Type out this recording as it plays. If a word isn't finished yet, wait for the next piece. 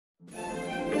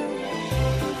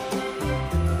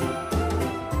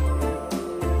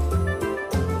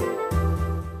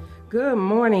Good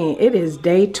morning. It is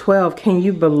day 12. Can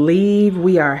you believe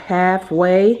we are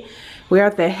halfway? We're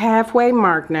at the halfway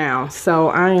mark now. So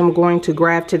I am going to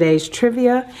grab today's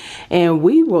trivia and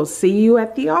we will see you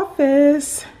at the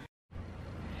office.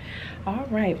 All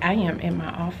right, I am in my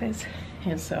office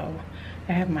and so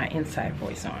I have my inside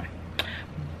voice on.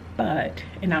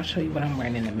 And I'll show you what I'm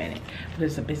wearing in a minute. But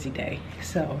it's a busy day,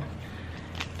 so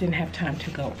didn't have time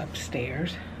to go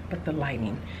upstairs, but the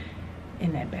lighting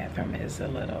in that bathroom is a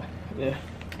little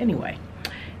anyway.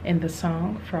 In the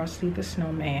song Frosty the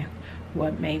Snowman,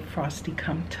 what made Frosty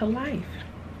come to life?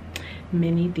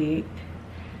 Many did.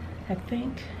 I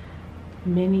think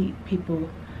many people,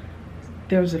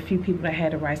 there was a few people that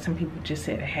had it right. Some people just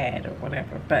said had or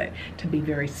whatever, but to be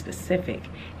very specific,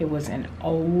 it was an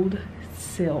old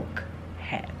silk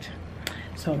hat.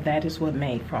 So that is what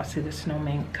made Frosty the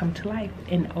Snowman come to life,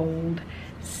 an old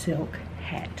silk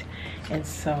hat. And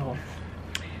so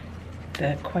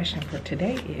the question for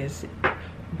today is,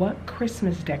 what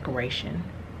Christmas decoration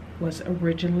was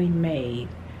originally made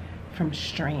from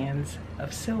strands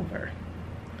of silver?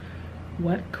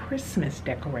 What Christmas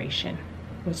decoration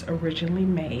was originally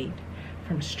made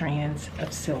from strands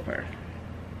of silver?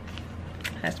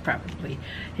 That's probably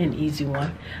an easy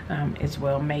one as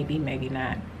well. Maybe, maybe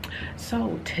not.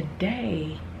 So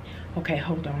today, okay,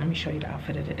 hold on. Let me show you the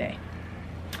outfit of the day.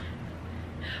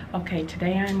 Okay,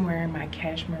 today I'm wearing my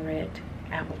cashmere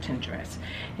Appleton dress.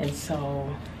 And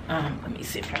so, let me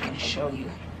see if I can show you.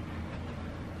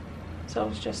 So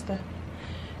it's just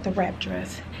the wrap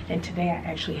dress. And today I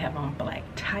actually have on black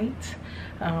tights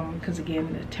because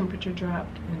again, the temperature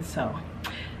dropped. And so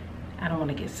I don't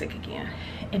want to get sick again.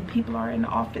 And people are in the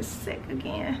office sick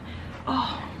again.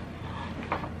 Oh.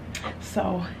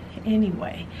 So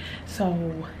anyway,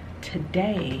 so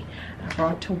today I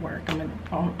brought to work, I'm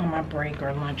on my break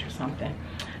or lunch or something,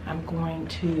 I'm going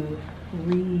to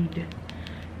read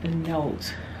the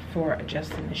notes for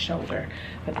adjusting the shoulder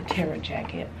for the terror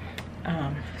jacket.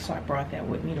 So I brought that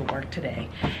with me to work today.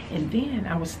 And then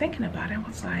I was thinking about it. I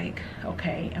was like,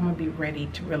 okay, I'm gonna be ready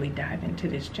to really dive into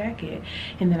this jacket,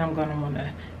 and then I'm gonna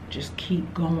wanna just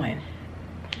keep going.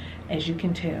 As you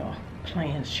can tell,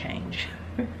 plans change.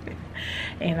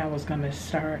 And I was gonna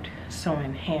start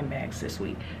sewing handbags this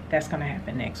week. That's gonna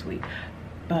happen next week.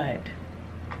 But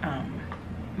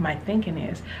my thinking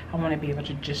is I want to be able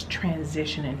to just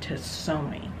transition into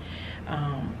sewing.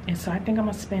 And so I think I'm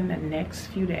gonna spend the next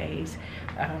few days,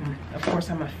 of course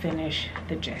I'm gonna finish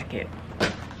the jacket,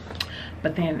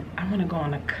 but then I'm gonna go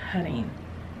on a cutting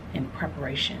and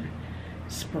preparation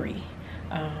spree.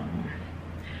 I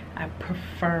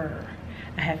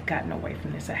have gotten away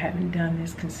from this. I haven't done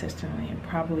this consistently in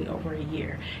probably over a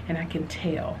year, and I can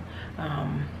tell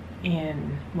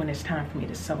and when it's time for me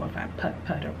to sew, if I put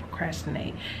or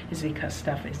procrastinate, is because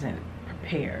stuff isn't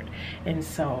prepared. And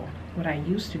so what I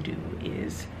used to do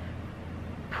is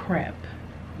prep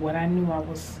what I knew I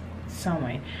was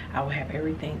sewing. I would have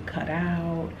everything cut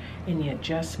out, any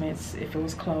adjustments, if it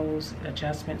was clothes,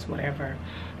 adjustments, whatever,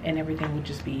 and everything would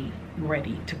just be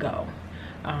ready to go.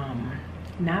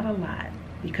 Not a lot,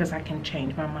 because I can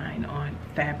change my mind on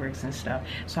fabrics and stuff.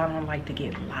 So I don't like to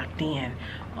get locked in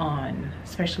on,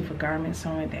 especially for garment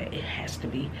sewing, that it has to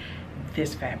be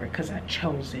this fabric because I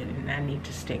chose it and I need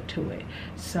to stick to it.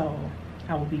 So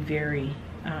I will be very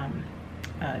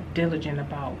diligent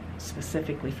about,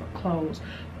 specifically for clothes,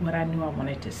 what I knew I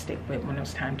wanted to stick with when it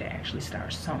was time to actually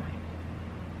start sewing.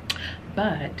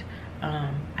 But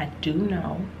I do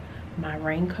know my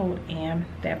raincoat and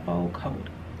that bold coat,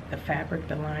 the fabric,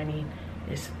 the lining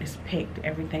is picked,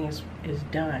 everything is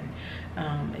done,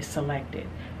 is selected.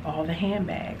 All the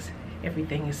handbags,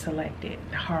 everything is selected.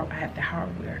 I have the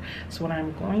hardware. So what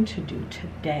I'm going to do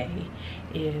today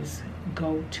is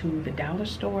go to the dollar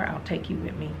store. I'll take you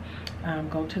with me.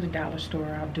 Go to the dollar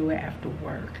store. I'll do it after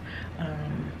work.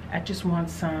 I just want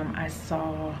some. I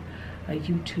saw a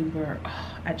YouTuber,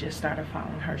 I just started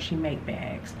following her. She make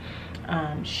bags.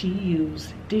 She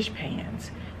used dish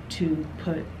pans to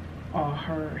put all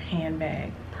her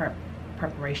handbag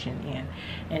preparation in.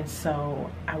 And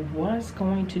so I was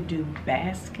going to do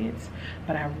baskets,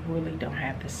 but I really don't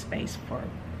have the space for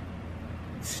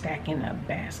stacking up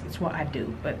baskets. Well, I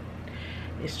do, but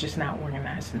it's just not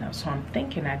organized enough. So I'm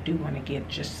thinking I do want to get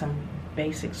just some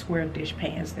basic square dish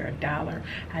pans. They're $1.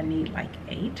 I need like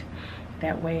 8.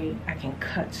 That way I can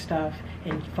cut stuff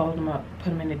and fold them up, put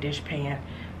them in the dish pan,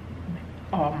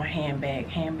 all my handbag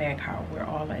hardware,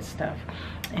 all that stuff,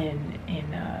 and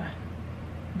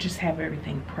just have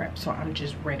everything prepped so I'm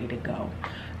just ready to go.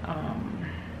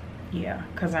 Yeah,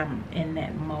 because I'm in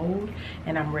that mode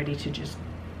and I'm ready to just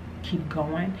keep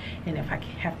going. And if I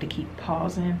have to keep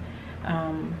pausing,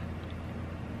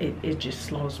 it just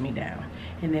slows me down,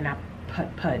 and then I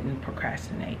putt and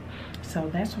procrastinate. So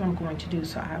that's what I'm going to do.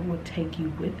 So I will take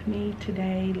you with me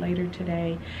today, later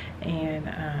today, and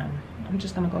I'm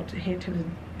just gonna head to the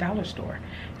dollar store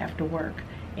after work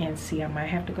and see. I might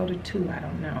have to go to 2, I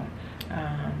don't know,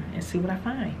 and see what I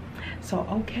find. So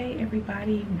okay,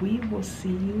 everybody, we will see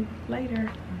you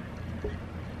later.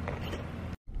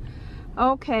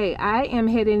 Okay, I am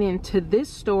heading into this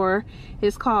store.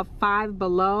 It's called Five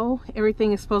Below.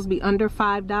 Everything is supposed to be under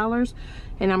 $5,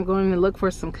 and I'm going to look for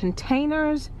some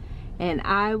containers, and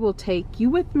I will take you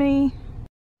with me.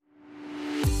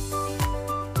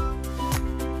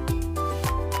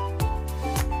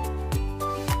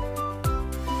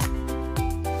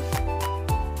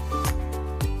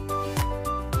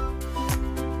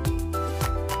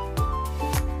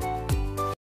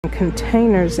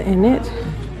 Containers in it.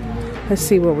 Let's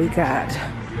see what we got.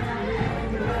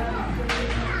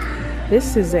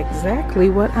 This is exactly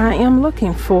what I am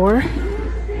looking for.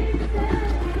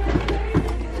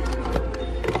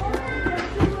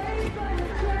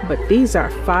 But these are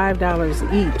 $5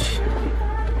 each.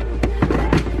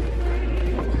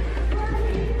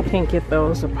 Can't get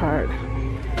those apart.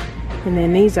 And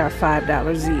then these are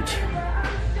 $5 each.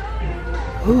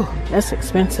 Ooh, that's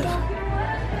expensive.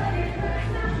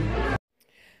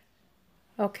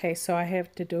 Okay, so I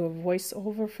have to do a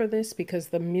voiceover for this because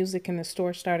the music in the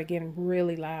store started getting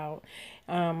really loud.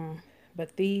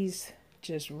 But these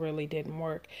just really didn't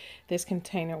work. This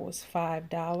container was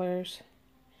 $5,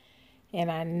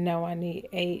 and I know I need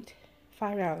 8.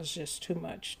 $5 is just too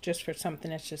much, just for something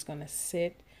that's just gonna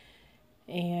sit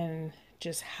and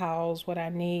just house what I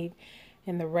need.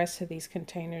 And the rest of these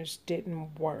containers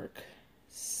didn't work.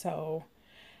 So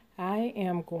I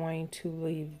am going to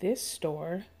leave this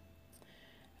store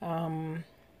and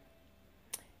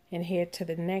head to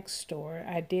the next store.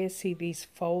 I did see these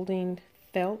folding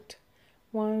felt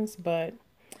ones, but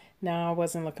no, I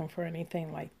wasn't looking for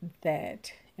anything like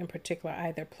that in particular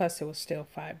either. Plus it was still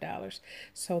 $5.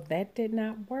 So that did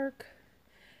not work.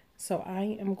 So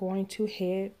I am going to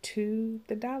head to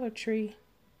the Dollar Tree.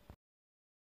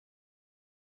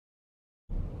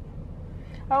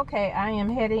 Okay, I am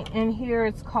heading in here.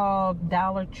 It's called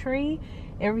Dollar Tree.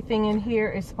 Everything in here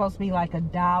is supposed to be like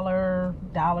 $1,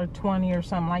 $1.20 or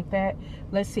something like that.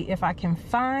 Let's see if I can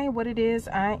find what it is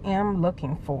I am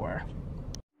looking for.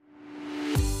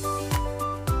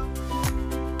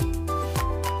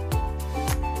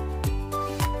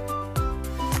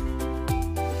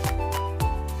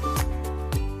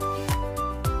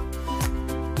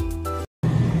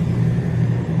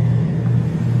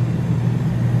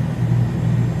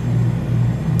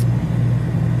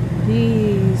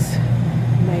 These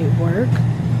may work.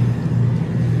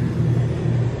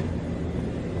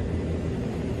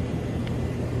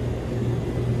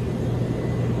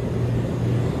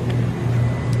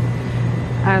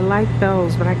 I like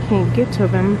those, but I can't get to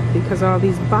them because all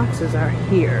these boxes are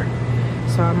here.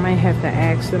 So I might have to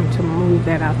ask them to move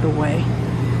that out the way.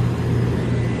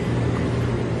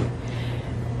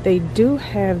 They do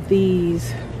have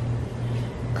these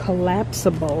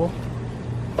collapsible.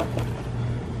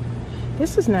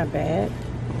 This is not bad.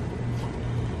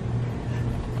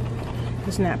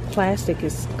 It's not plastic,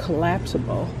 it's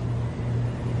collapsible.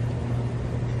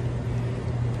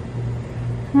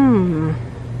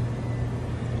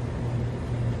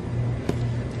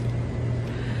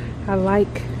 I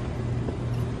like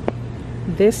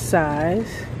this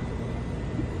size.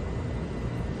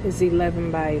 It's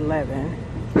 11 by 11.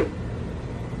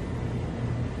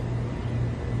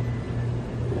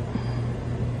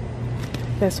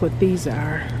 That's what these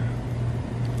are.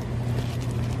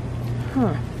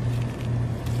 Huh.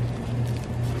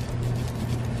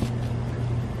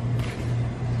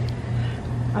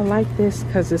 I like this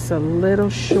because it's a little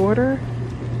shorter.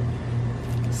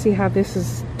 See how this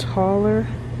is taller?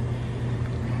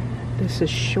 This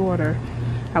is shorter.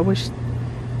 I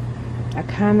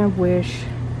kind of wish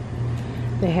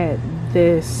they had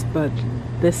this, but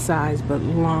this size, but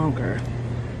longer.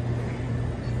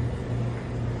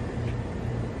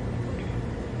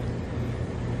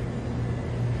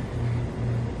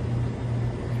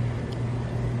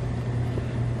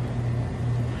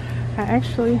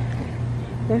 Actually,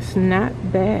 that's not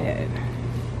bad.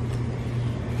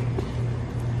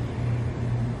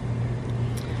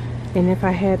 And if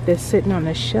I had this sitting on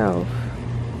the shelf,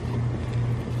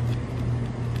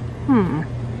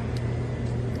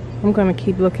 I'm gonna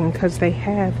keep looking because they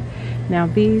have, now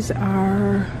these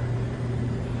are,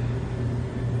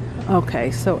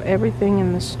 okay, so everything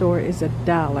in the store is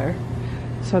 $1.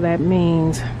 So that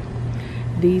means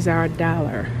these are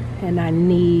 $1, and I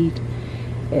need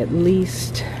at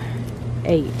least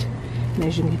 8. And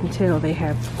as you can tell, they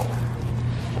have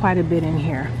quite a bit in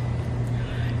here.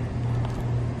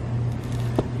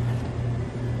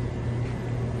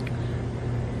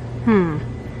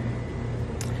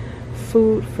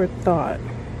 Food for thought.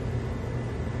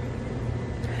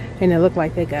 And it looked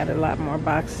like they got a lot more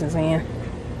boxes in.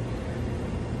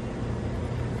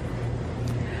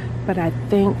 But I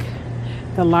think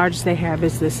the largest they have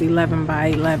is this 11 by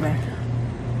 11.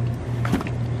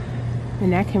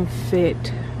 And that can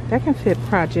fit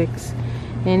projects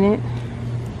in it.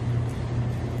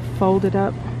 Fold it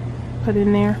up, put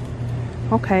in there.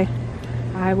 Okay,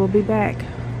 I will be back.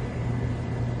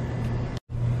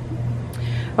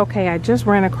 Okay, I just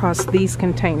ran across these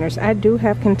containers. I do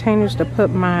have containers to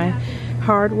put my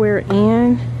hardware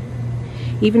in,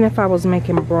 even if I was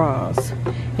making bras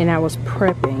and I was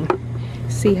prepping.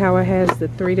 See how it has the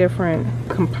 3 different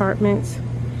compartments?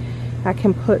 I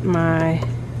can put my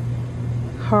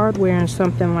hardware in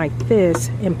something like this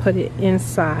and put it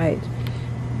inside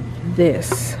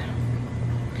this.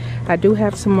 I do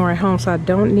have some more at home, so I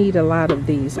don't need a lot of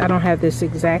these. I don't have this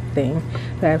exact thing,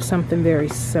 but I have something very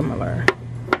similar.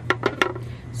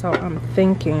 So I'm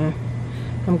thinking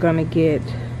I'm gonna get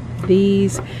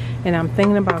these, and I'm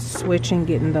thinking about switching,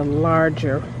 getting the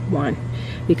larger one,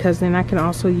 because then I can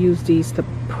also use these to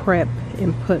prep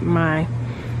and put my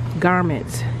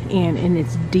garments in, and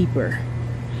it's deeper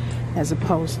as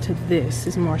opposed to this.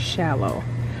 It's more shallow.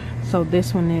 So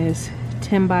this one is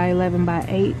 10 by 11 by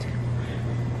 8,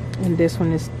 and this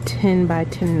one is 10 by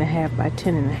 10 and a half by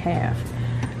 10 and a half.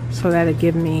 So that'll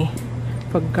give me,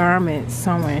 for garment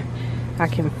sewing, I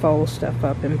can fold stuff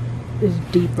up and it's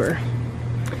deeper.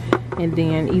 And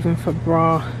then even for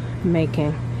bra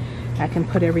making, I can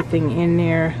put everything in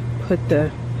there, put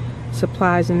the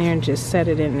supplies in there, and just set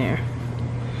it in there.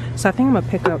 So I think I'm gonna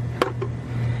pick up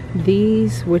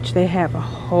these, which they have a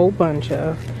whole bunch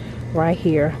of right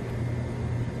here.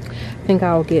 I think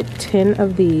I'll get 10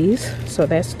 of these, so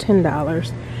that's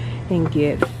 $10, and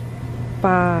get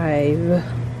 5,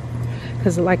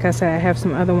 because like I said, I have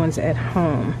some other ones at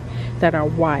home that are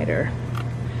wider,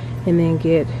 and then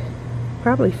get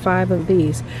probably 5 of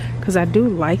these, because I do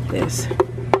like these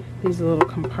little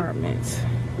compartments.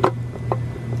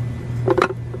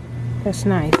 That's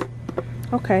nice.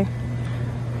 Okay,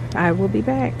 I will be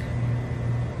back.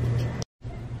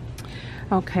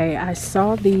 Okay, I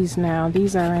saw these now.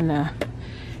 These are in a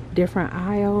different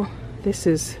aisle. This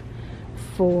is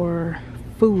for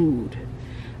food,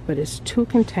 but it's 2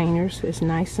 containers. It's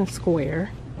nice and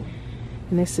square.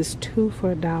 And this is 2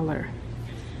 for $1.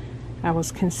 I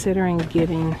was considering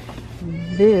getting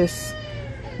this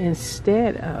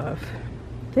instead of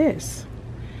this.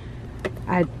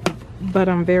 But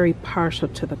I'm very partial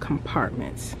to the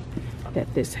compartments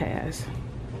that this has.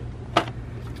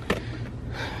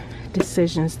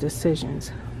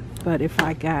 Decisions. But if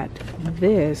I got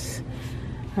this,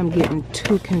 I'm getting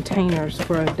 2 containers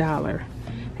for $1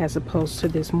 as opposed to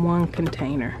this 1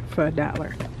 container for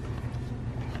 $1.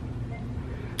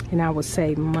 And I would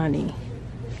save money,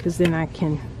 because then I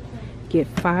can get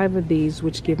 5 of these,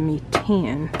 which give me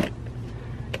 10,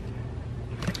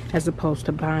 as opposed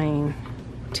to buying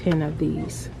 10 of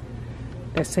these.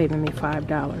 That's saving me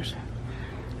 $5.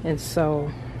 And so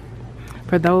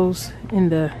for those in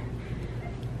the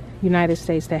United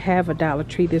States that have a Dollar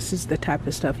Tree, this is the type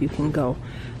of stuff you can go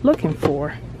looking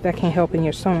for that can help in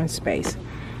your sewing space,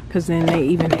 because then they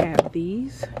even have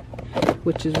these,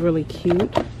 which is really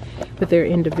cute, but they're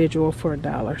individual for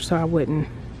 $1. So I wouldn't,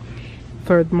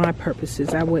 for my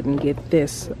purposes, I wouldn't get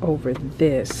this over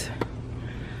this.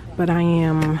 But I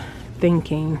am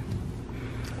thinking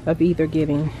of either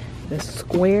getting the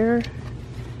square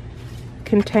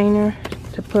container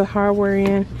to put hardware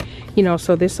in, you know,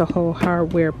 so this a whole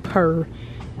hardware per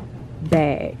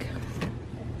bag,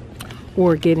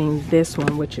 or getting this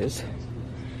one, which is,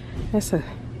 that's a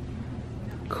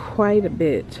quite a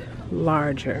bit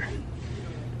larger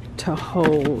to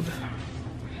hold.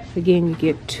 Again, you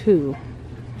get 2,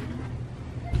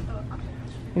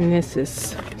 and this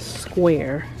is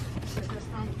square.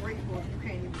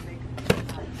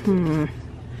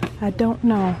 I don't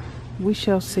know. We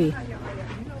shall see.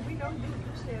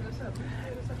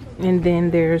 And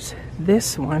then there's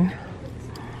this one,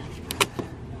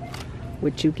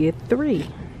 which you get 3.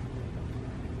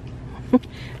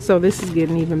 So this is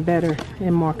getting even better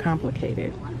and more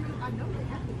complicated.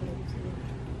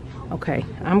 Okay,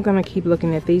 I'm gonna keep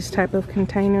looking at these type of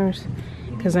containers,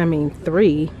 because I mean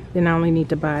 3, then I only need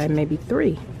to buy maybe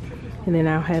 3, and then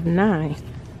I'll have 9,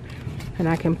 and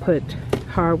I can put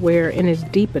hardware, and it's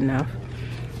deep enough.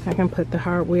 I can put the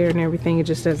hardware and everything. It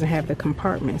just doesn't have the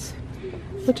compartments,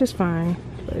 which is fine,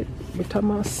 but We're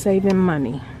talking about saving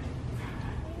money.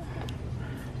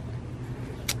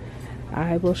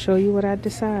 I will show you what I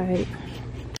decide.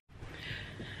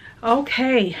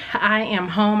 Okay, I am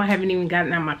home. I haven't even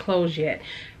gotten out my clothes yet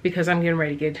because I'm getting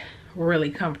ready to get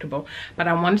really comfortable. But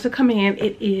I wanted to come in.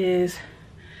 It is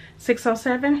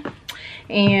 6:07,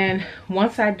 and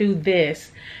once I do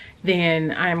this,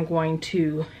 then I'm going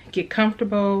to get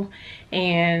comfortable.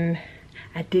 And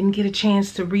I didn't get a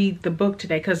chance to read the book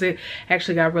today because it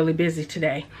actually got really busy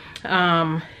today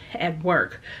at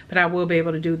work. But I will be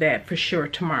able to do that for sure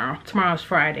tomorrow. Tomorrow's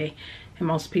Friday, and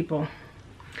most people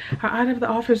are out of the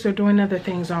office or doing other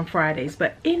things on Fridays.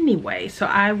 But anyway, so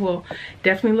I will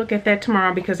definitely look at that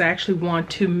tomorrow because I actually want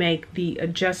to make the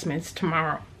adjustments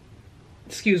tomorrow.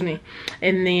 Excuse me.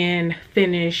 And then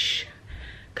finish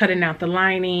cutting out the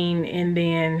lining, and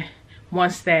then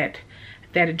once that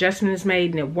adjustment is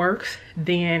made and it works,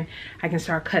 then I can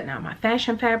start cutting out my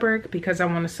fashion fabric because I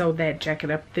want to sew that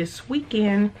jacket up this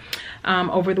weekend,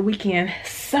 over the weekend.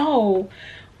 So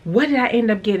what did I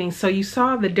end up getting? So you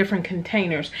saw the different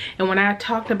containers, and when I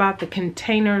talked about the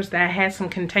containers, that I had some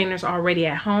containers already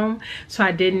at home, so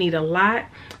I didn't need a lot.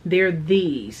 They're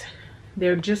these.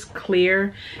 They're just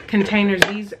clear containers.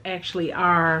 These actually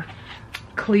are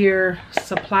clear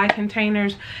supply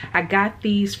containers. I got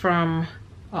these from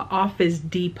Office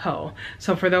Depot.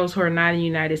 So for those who are not in the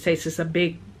United States, it's a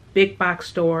big box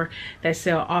store that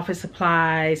sell office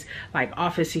supplies like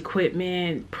office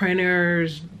equipment,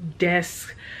 printers,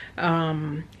 desks,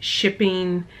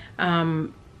 shipping,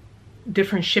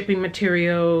 different shipping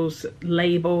materials,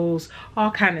 labels, all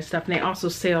kind of stuff. And they also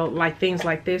sell like things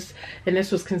like this, and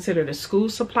this was considered a school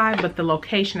supply, but the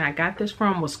location I got this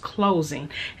from was closing,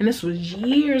 and this was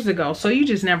years ago. So you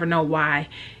just never know why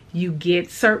you get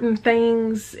certain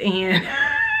things, and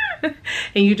and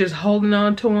you just holding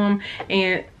on to them.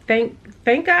 And thank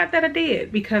God that I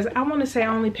did, because I want to say I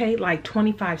only paid like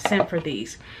 25 cents for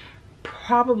these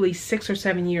probably 6 or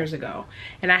 7 years ago,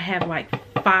 and I have like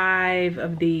 5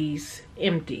 of these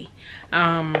empty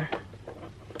that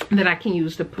I can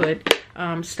use to put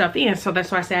stuff in. So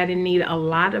that's why I said I didn't need a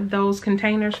lot of those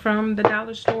containers from the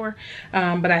dollar store,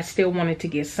 but I still wanted to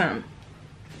get some.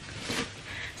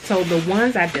 So the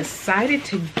ones I decided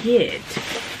to get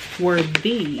were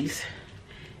these.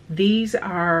 These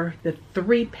are the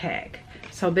 3-pack.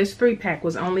 So this 3-pack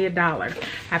was only $1.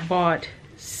 I bought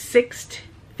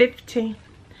 15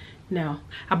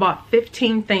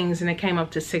 things, and it came up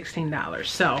to $16.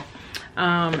 So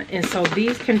and so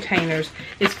these containers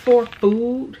is for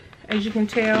food, as you can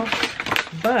tell,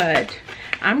 but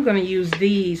I'm going to use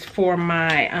these for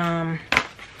my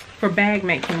for bag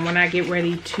making when I get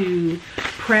ready to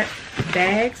prep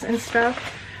bags and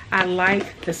stuff. I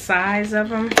like the size of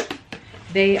them.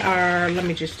 They are, let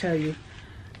me just tell you,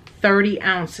 30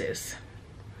 ounces.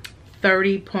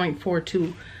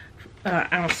 30.42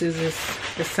 ounces is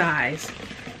the size.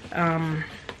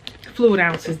 Fluid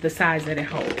ounce is the size that it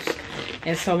holds.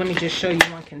 And so let me just show you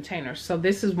one container. So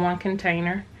this is one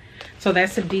container. So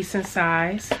that's a decent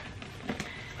size.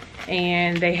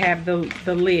 And they have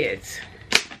the lids.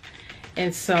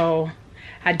 And so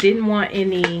I didn't want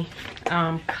any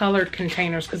colored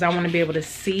containers because I want to be able to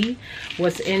see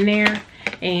what's in there.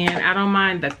 And I don't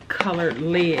mind the colored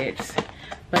lids.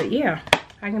 But yeah,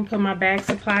 I can put my bag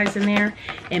supplies in there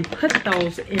and put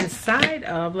those inside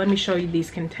of, let me show you these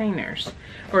containers,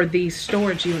 or these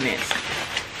storage units,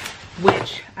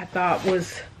 which I thought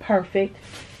was perfect.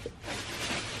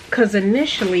 Because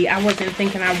initially I wasn't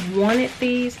thinking I wanted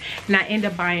these, and I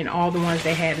ended up buying all the ones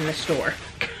they had in the store.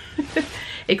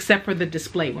 Except for the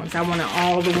display ones. I wanted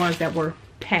all the ones that were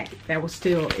packed, that were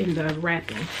still in the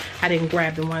wrapping. I didn't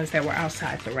grab the ones that were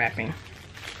outside the wrapping.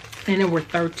 And there were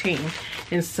 13.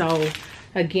 And so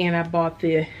again, I bought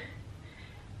the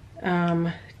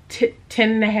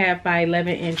 10.5 by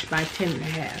 11 inch by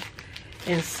 10.5.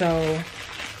 And so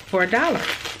for $1.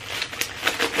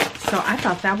 So I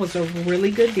thought that was a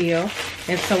really good deal.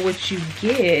 And so what you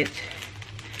get,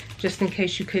 just in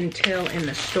case you couldn't tell in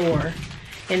the store,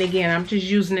 and again, I'm just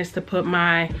using this to put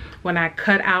my, when I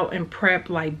cut out and prep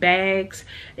like bags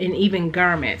and even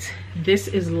garments, this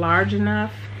is large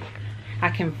enough. I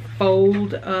can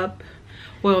fold up,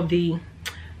 well, the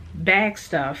bag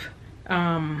stuff,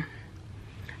 I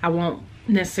won't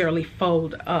necessarily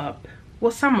fold up.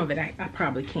 Well, some of it I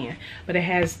probably can, but it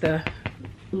has the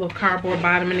little cardboard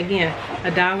bottom, and again,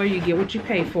 $1, you get what you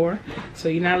pay for. So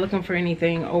you're not looking for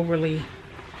anything overly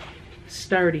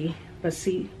sturdy. But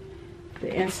see,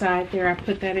 the inside there, I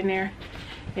put that in there.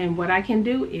 And what I can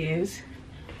do is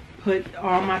put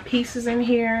all my pieces in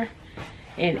here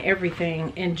and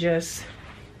everything, and just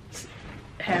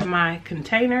have my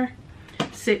container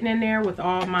sitting in there with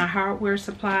all my hardware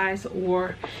supplies,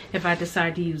 or if I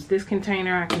decide to use this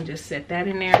container, I can just set that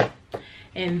in there,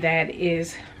 and that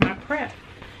is my prep.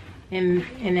 And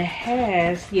it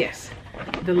has, yes,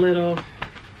 the little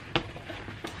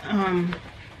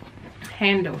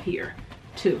handle here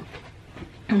too.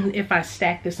 If I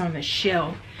stack this on the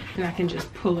shelf, then I can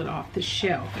just pull it off the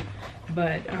shelf.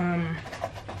 But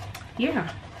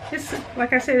yeah, it's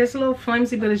like I said, it's a little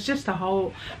flimsy, but it's just a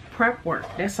whole prep work,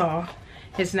 that's all.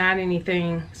 It's not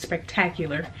anything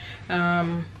spectacular,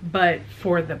 but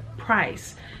for the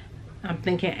price, I'm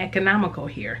thinking economical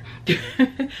here.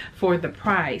 For the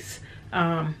price,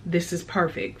 this is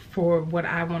perfect for what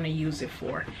I want to use it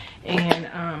for.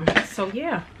 And so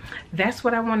yeah, that's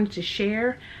what I wanted to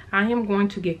share. I am going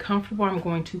to get comfortable. I'm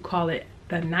going to call it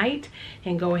the night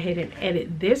and go ahead and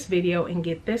edit this video and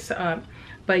get this up.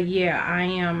 But yeah, I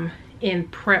am in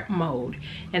prep mode,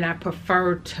 and I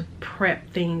prefer to prep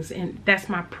things, and that's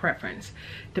my preference,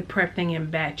 to prep thing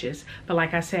in batches. But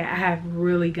like I said, I have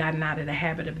really gotten out of the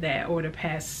habit of that over the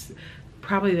past,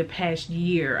 probably the past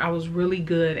year. I was really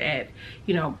good at,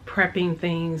 you know, prepping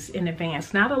things in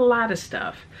advance. Not a lot of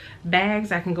stuff.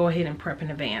 Bags I can go ahead and prep in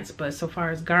advance, but so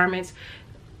far as garments,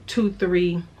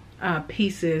 2-3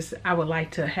 pieces I would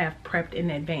like to have prepped in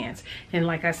advance. And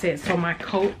like I said, so my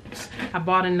coats, I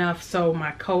bought enough so my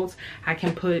coats I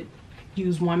can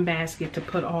use one basket to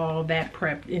put all that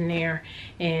prepped in there,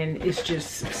 and it's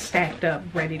just stacked up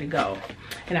ready to go.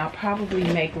 And I'll probably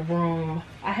make room,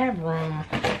 I have room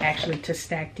actually to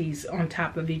stack these on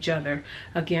top of each other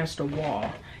against a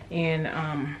wall. And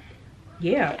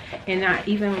yeah, and I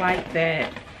even like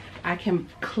that I can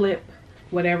clip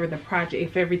whatever the project,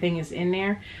 if everything is in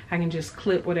there, I can just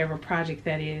clip whatever project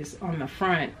that is on the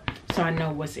front so I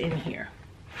know what's in here.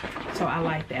 So I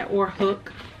like that. Or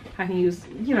hook, I can use,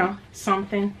 you know,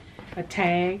 something, a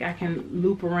tag, I can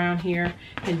loop around here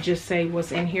and just say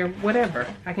what's in here, whatever.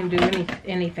 I can do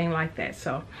anything like that.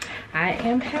 So I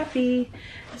am happy.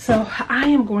 So I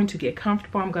am going to get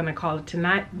comfortable. I'm going to call it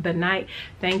tonight, the night.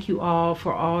 Thank you all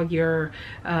for all your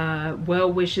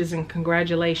well wishes and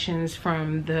congratulations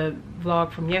from the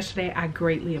vlog from yesterday. I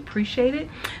greatly appreciate it.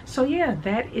 So yeah,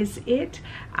 that is it.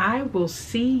 I will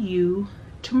see you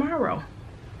tomorrow.